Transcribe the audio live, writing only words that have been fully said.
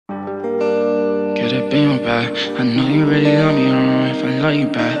could've been bad. I know you really love me, I don't know if I love you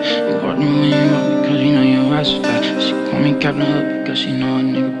back. You worked me when you up because you know your ass is fat. She call me Captain Hook because she know a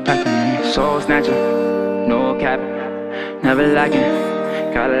nigga packing on me. Soul snatcher, no capping, never lacking.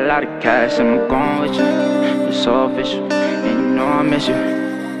 Got a lot of cash, I'm going with you. You're so official, and you know I miss you.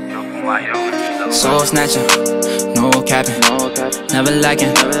 Soul snatcher, no capping, never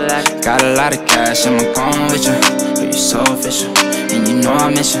lacking. Got a lot of cash, I'm going with you. You're so official, and you know I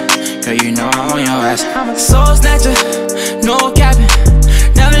miss you. Girl, you know I'm on your ass. I'm a soul snatcher, no capping,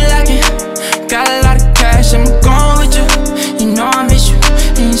 never lacking. Got a lot of cash, I'm going with you. You know I miss you,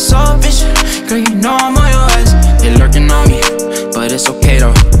 and you're so official. Girl, you know I'm on your ass. They lurking on me, but it's okay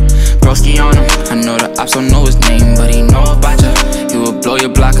though. Broski on him, I know the ops don't know his name, but he know about ya. He will blow your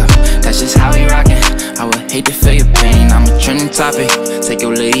block up, that's just how he rockin'. I would hate to feel your pain, I'm a trending topic. Take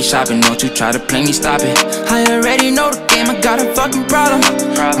your lady shopping, don't you try to play me, stop it. I already know the game, I got a fucking problem.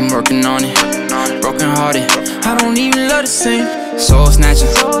 I'm working on it, broken hearted. I don't even love the same. Soul snatcher,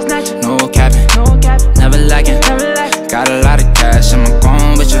 no capping, never lacking. Got a lot of cash, I'm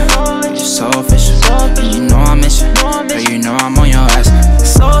going with you. You're so official, and you know I miss you. Girl, you know I'm on your ass.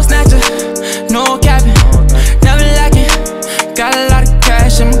 Soul snatcher, no capping, never lacking. Got a lot of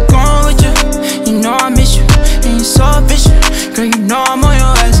cash, I'm going with you. You know I miss you, and you're so official. Girl, you know I'm on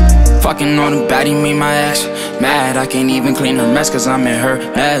your ass. Fucking on the baddie, me my ex. Mad, I can't even clean her mess, cause I'm in her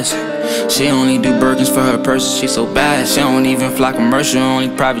mess. She only do Birkins for her purses, she so bad. She don't even fly commercial, only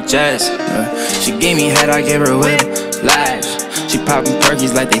private jets. She gave me head, I gave her whiplash. She poppin'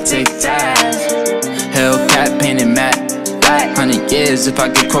 perkies like they take tabs. Hellcat painted matte black. 100 years if I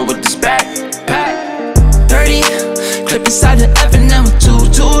get caught with this backpack. 30, clip inside the F&M with two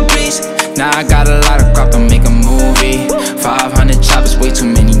degrees. Now I got a lot of crop to make a movie. 500 choppers, way too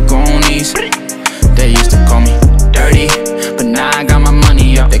many goonies. They used to call me dirty, but now I got my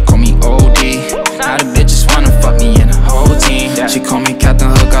money up, they call me OD. Now the bitches wanna fuck me and the whole team. She call me Captain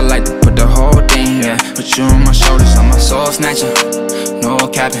Hook, I like to put the whole thing, yeah. Put you on my shoulders, I'm a soul snatcher. No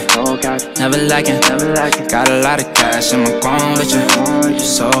capping, never lacking. Got a lot of cash, I'm going with you. You're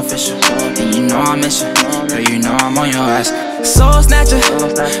so official, and you know I miss you. Girl, you know I'm on your ass. Soul snatcher,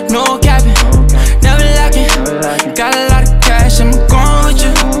 no capping, never lacking. Got a lot of cash, I'm going with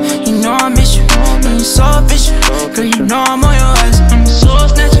you.